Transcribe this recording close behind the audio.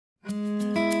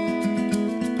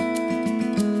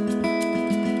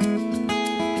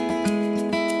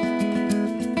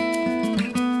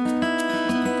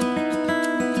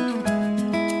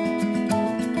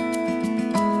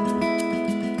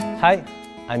Hi,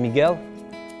 I'm Miguel.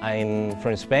 I'm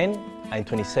from Spain. I'm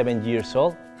 27 years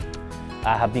old.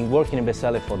 I have been working in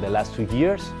BESTSELLER for the last 2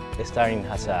 years, starting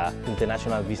as an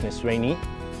international business trainee.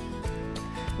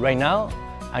 Right now,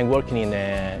 I'm working in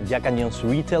Jack & Jones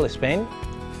Retail, Spain,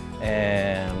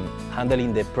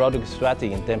 handling the product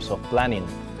strategy in terms of planning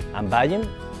and buying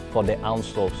for the own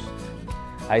stores.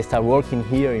 I start working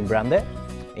here in Brande,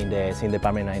 in the same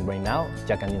department I'm right now,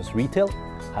 Jack & Jones Retail,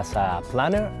 as a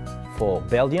planner for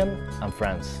Belgium and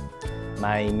France.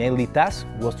 My mainly task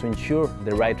was to ensure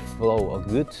the right flow of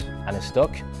goods and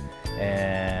stock,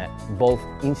 both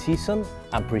in season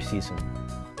and pre-season.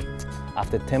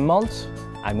 After 10 months,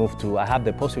 I had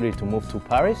the possibility to move to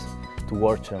Paris to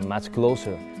work much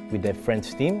closer with the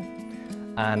French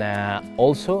team, and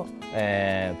also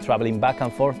traveling back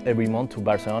and forth every month to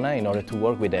Barcelona in order to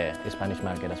work with the Spanish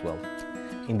market as well.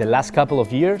 In the last couple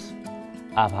of years,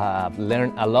 I have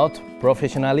learned a lot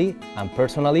professionally and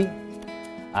personally.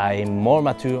 I'm more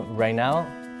mature right now.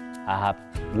 I have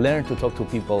learned to talk to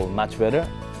people much better.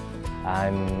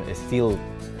 I'm still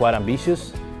quite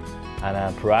ambitious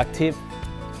and proactive.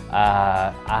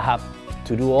 I have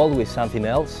to do always something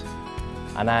else.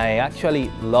 And I actually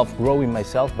love growing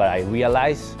myself, but I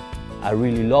realize I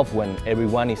really love when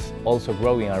everyone is also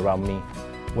growing around me.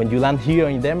 When you land here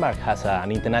in Denmark as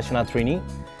an international trainee,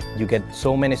 you get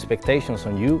so many expectations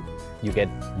on you, you get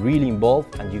really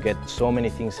involved, and you get so many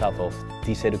things out of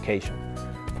this education.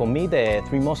 For me, the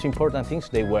 3 most important things,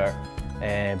 they were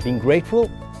being grateful,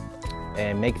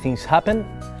 make things happen,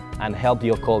 and help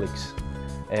your colleagues.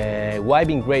 Why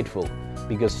being grateful?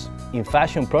 Because in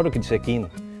fashion, product is a king,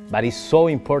 but it's so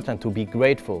important to be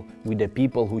grateful with the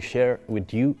people who share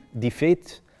with you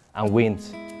defeats and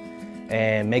wins.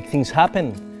 Make things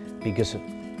happen, because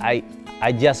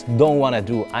I just don't want to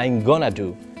do, I'm gonna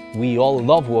do. We all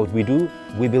love what we do,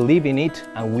 we believe in it,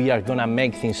 and we are gonna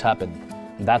make things happen.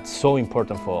 That's so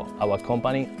important for our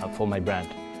company and for my brand.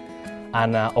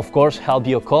 And of course, help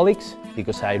your colleagues,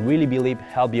 because I really believe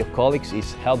help your colleagues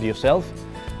is help yourself,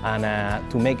 and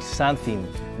to make something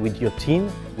with your team,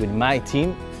 with my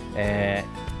team,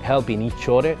 helping each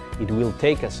other, it will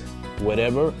take us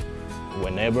wherever,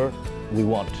 whenever we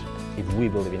want, if we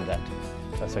believe in that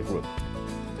as a group.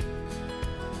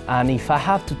 And if I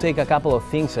have to take a couple of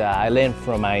things I learned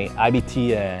from my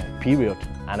IBT period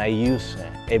and I use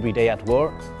every day at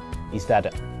work, is that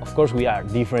of course we are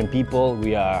different people,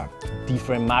 we are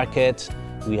different markets,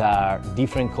 we are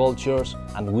different cultures,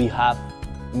 and we have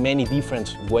many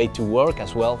different ways to work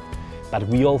as well, but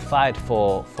we all fight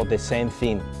for the same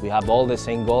thing. We have all the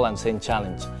same goal and same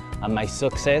challenge, and my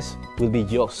success will be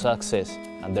your success,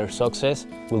 and their success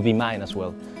will be mine as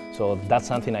well. So that's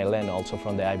something I learned also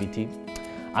from the IBT.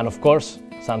 And of course,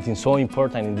 something so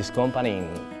important in this company,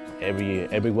 in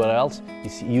everywhere else,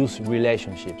 is use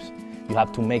relationships. You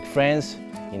have to make friends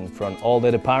from all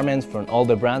the departments, from all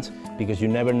the brands, because you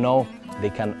never know, they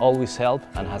can always help,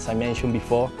 and as I mentioned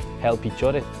before, help each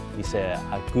other is a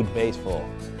good base for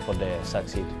the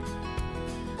succeed.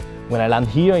 When I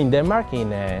landed here in Denmark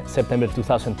in September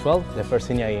 2012, the first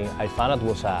thing I found out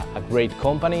was a great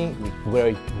company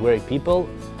with great people,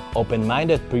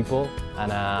 open-minded people,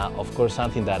 and of course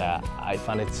something that I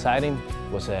found exciting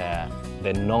was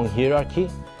the non-hierarchy.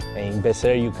 In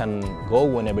BESTSELLER you can go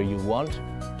whenever you want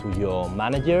to your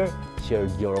manager, share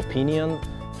your opinion,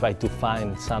 try to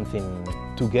find something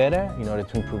together in order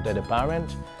to improve the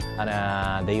department,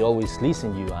 and they always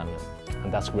listen to you,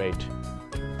 and that's great.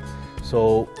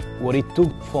 So what it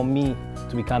took for me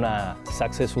to become a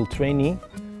successful trainee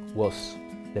was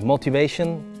the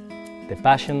motivation, the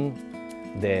passion,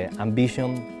 the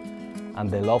ambition, and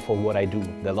the love for what I do,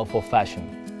 the love for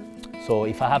fashion. So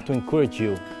if I have to encourage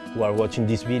you who are watching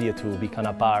this video to become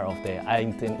a part of the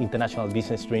International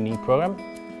Business Training Program,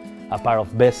 a part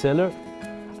of BESTSELLER,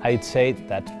 I'd say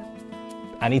that,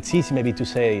 and it's easy maybe to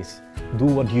say, is do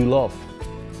what you love.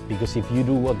 Because if you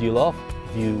do what you love,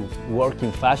 if you work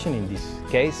in fashion in this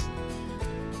case,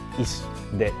 it's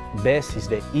the best, is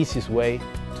the easiest way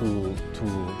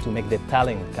to make the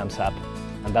talent comes up.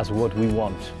 And that's what we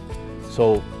want.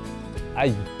 So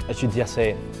I should just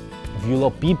say, if you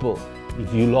love people,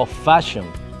 if you love fashion,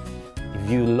 if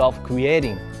you love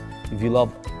creating, if you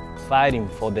love fighting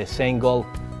for the same goal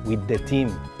with the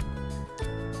team,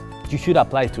 you should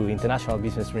apply to International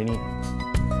Business Training.